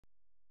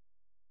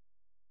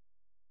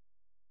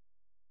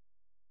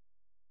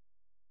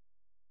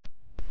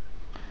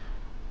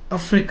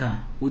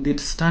Africa, with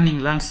its stunning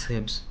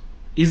landscapes,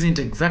 isn't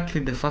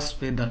exactly the first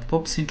place that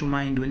pops into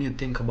mind when you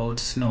think about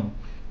snow.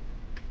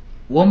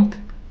 Warmth,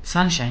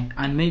 sunshine,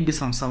 and maybe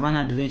some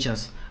savanna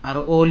adventures are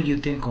all you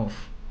think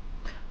of.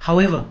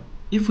 However,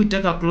 if we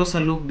take a closer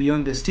look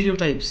beyond the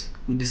stereotypes,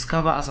 we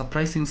discover a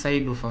surprising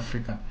side of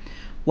Africa.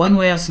 One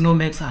where snow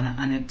makes an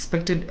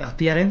unexpected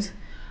appearance,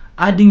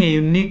 adding a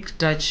unique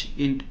touch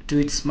to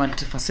its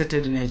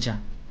multifaceted nature.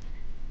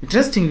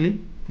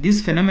 Interestingly,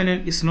 this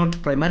phenomenon is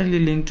not primarily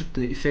linked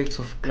to the effects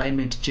of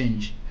climate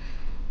change.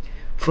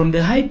 From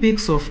the high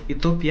peaks of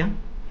Ethiopia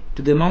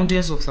to the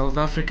mountains of South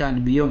Africa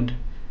and beyond,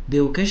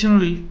 the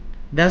occasional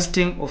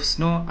dusting of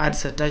snow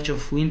adds a touch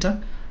of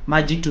winter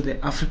magic to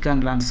the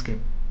African landscape.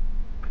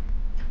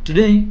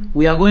 Today,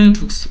 we are going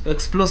to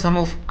explore some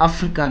of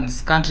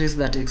Africa's countries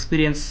that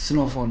experience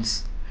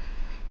snowfalls.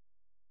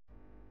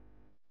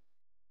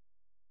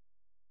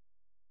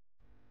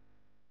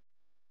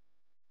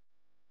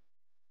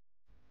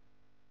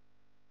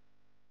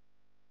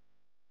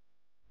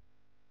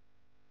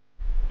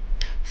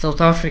 South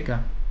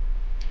Africa.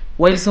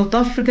 While South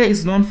Africa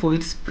is known for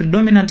its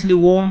predominantly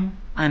warm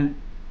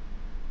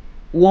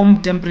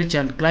temperature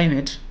and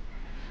climate,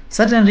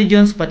 certain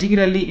regions,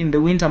 particularly in the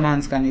winter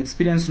months, can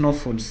experience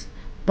snowfalls.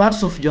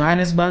 Parts of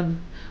Johannesburg,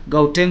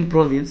 Gauteng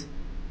province,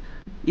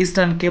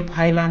 Eastern Cape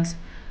Highlands,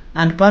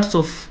 and parts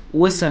of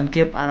Western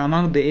Cape are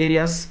among the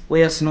areas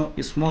where snow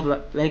is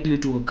more likely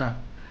to occur.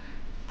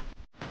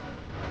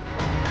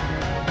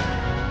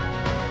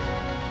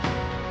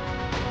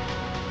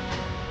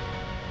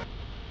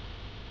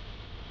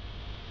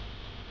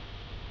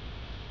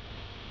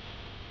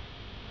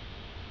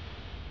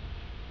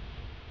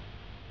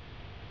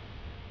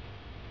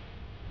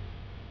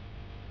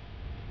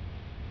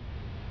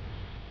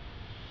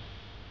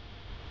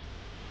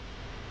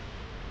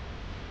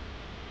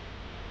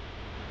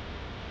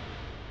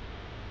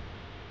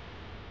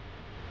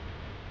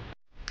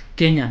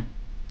 Kenya.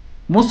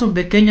 Most of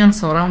the Kenyan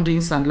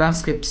surroundings and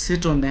landscapes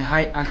sit on a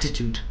high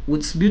altitude.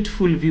 With its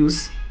beautiful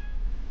views,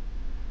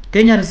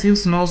 Kenya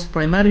receives snows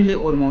primarily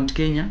on Mount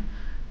Kenya,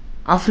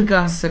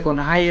 Africa's second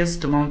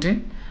highest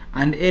mountain,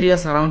 and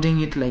areas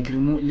surrounding it like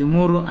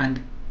Limuru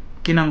and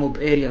Kinangop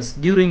areas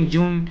during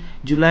June,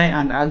 July,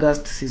 and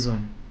August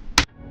season.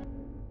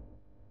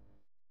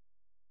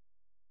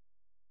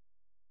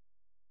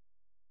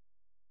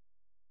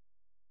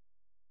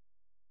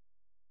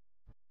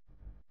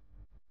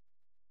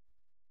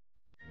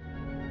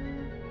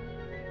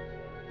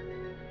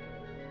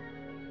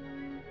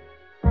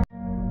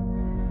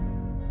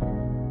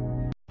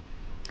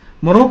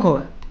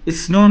 Morocco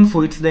is known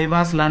for its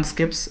diverse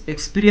landscapes,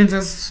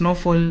 experiences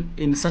snowfall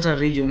in certain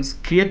regions,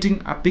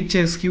 creating a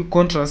picturesque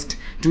contrast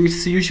to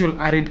its usual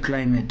arid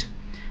climate.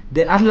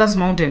 The Atlas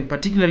Mountain,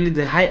 particularly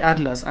the High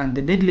Atlas and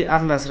the Deadly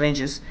Atlas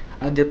ranges,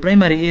 are the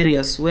primary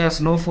areas where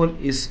snowfall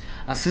is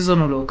a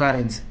seasonal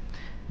occurrence.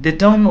 The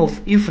town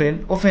of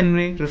Ifren, often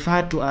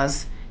referred to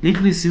as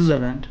Little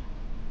Switzerland,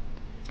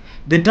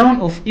 the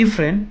town of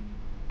Ifren,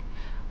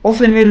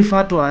 often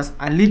referred to as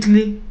a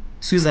Little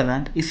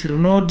Switzerland, is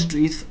renowned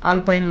to its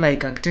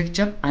alpine-like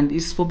architecture and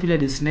is a popular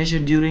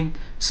destination during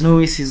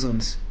snowy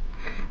seasons.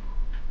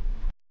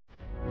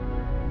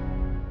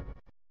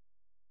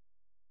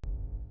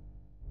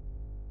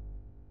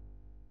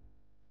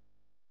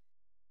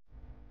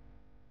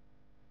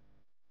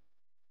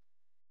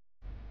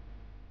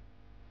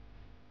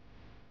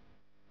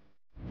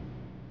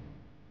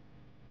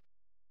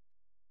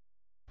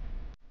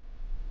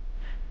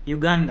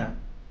 Uganda.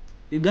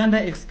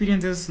 Uganda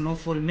experiences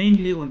snowfall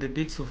mainly on the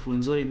peaks of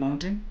Rwenzori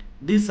Mountain.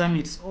 These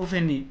summits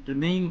often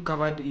remain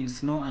covered in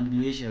snow and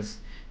glaciers,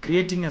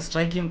 creating a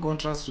striking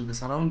contrast to the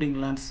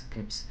surrounding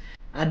landscapes.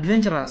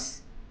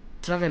 Adventurous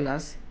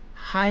travelers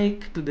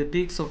hike to the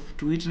peaks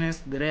to witness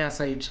the rare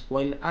sight,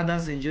 while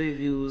others enjoy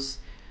views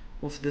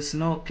of the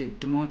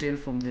snow-capped mountain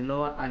from the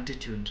lower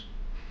altitude.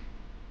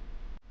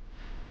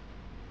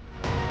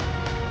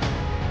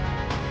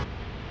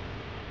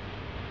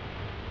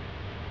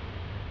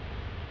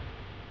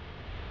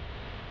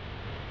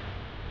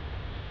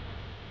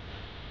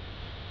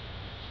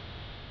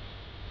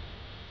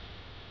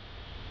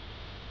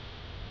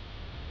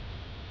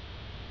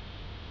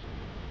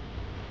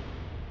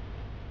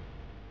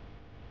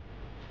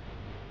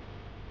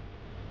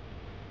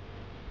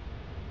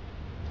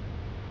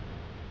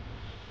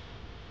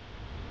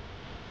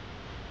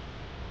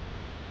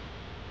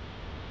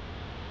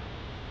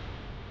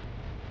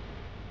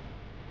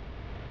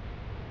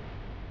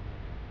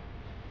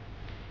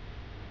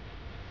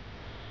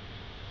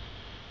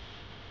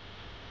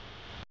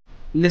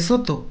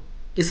 Lesotho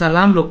is a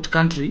landlocked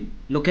country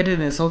located in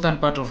the southern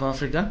part of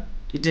Africa.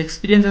 It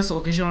experiences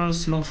occasional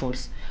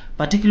snowfalls,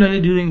 particularly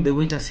during the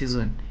winter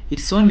season.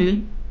 It's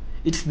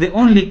the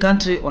only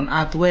country on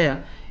earth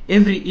where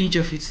every inch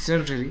of its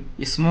territory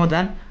is more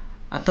than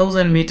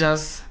 1,000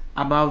 meters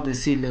above the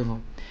sea level.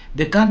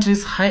 The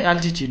country's high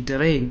altitude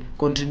terrain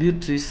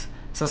contributes to its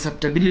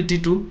susceptibility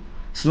to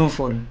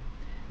snowfall.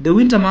 The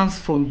winter months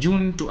from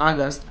June to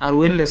August are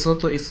when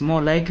Lesotho is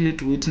more likely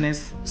to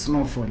witness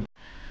snowfall.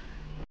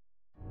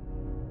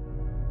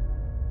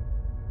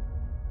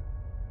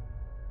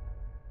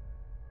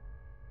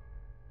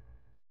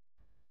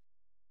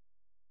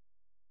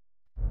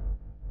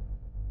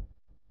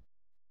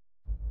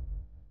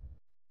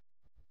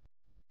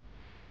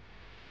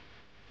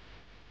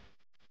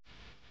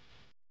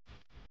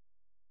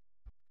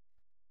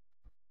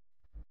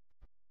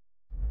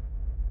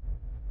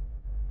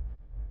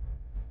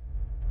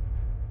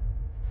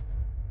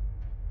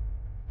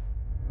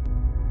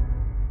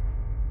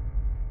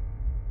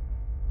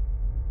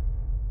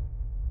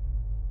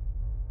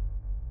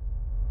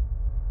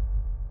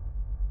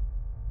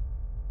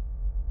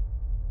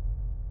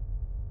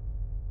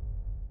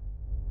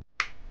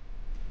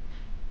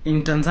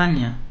 In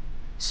Tanzania,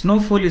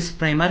 snowfall is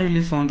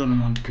primarily found on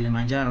Mount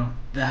Kilimanjaro,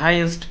 the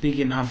highest peak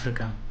in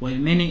Africa, while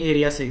many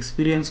areas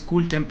experience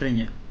cool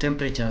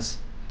temperatures.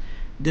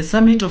 The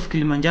summit of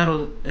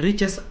Kilimanjaro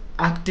reaches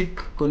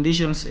Arctic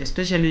conditions,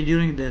 especially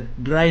during the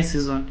dry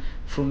season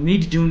from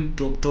mid-June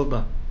to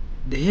October.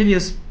 The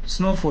heaviest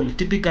snowfall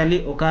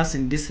typically occurs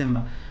in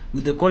December,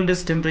 with the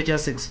coldest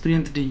temperatures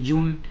experienced in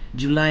June,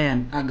 July,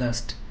 and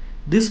August.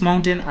 This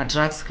mountain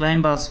attracts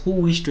climbers who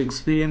wish to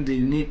experience the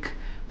unique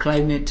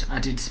climate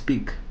at its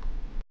peak.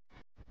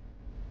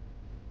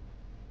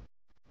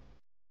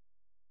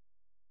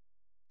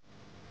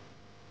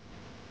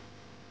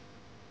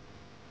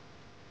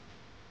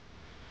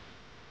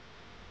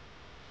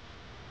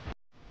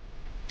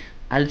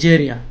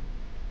 Algeria.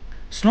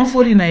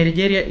 Snowfall in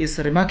Algeria is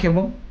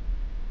remarkable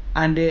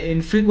and an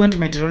infrequent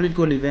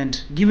meteorological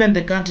event, given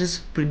the country's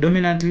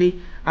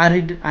predominantly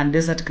arid and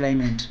desert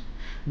climate.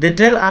 The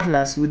Tell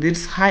Atlas, with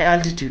its high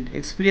altitude,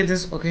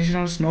 experiences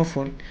occasional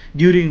snowfall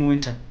during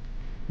winter.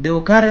 The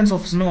occurrence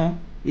of snow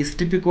is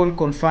typically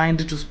confined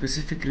to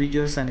specific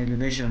regions and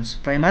elevations,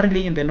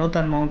 primarily in the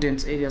northern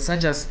mountains areas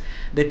such as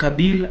the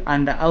Kabylie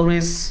and the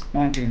Aures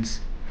Mountains.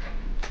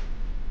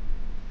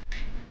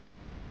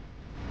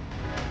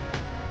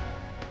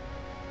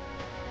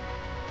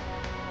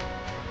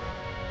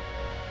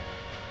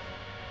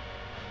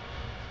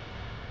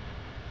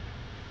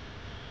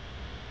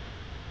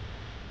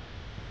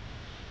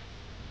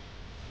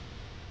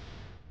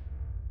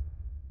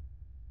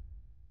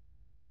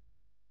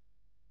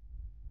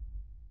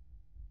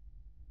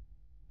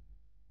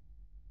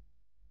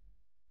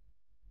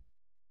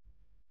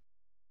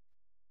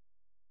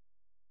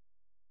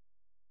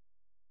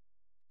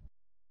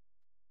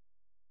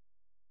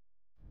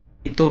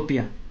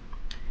 Ethiopia.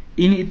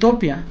 In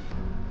Ethiopia,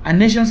 a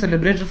nation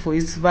celebrated for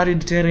its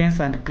varied terrains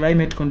and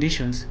climate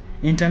conditions,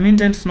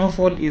 intermittent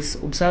snowfall is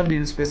observed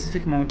in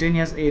specific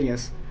mountainous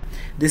areas.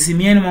 The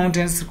Simien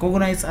Mountains,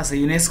 recognized as a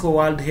UNESCO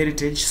World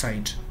Heritage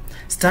Site,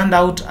 stand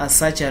out as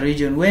such a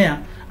region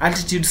where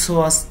altitude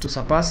soars to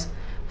surpass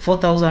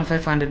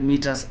 4,500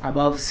 meters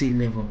above sea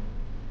level.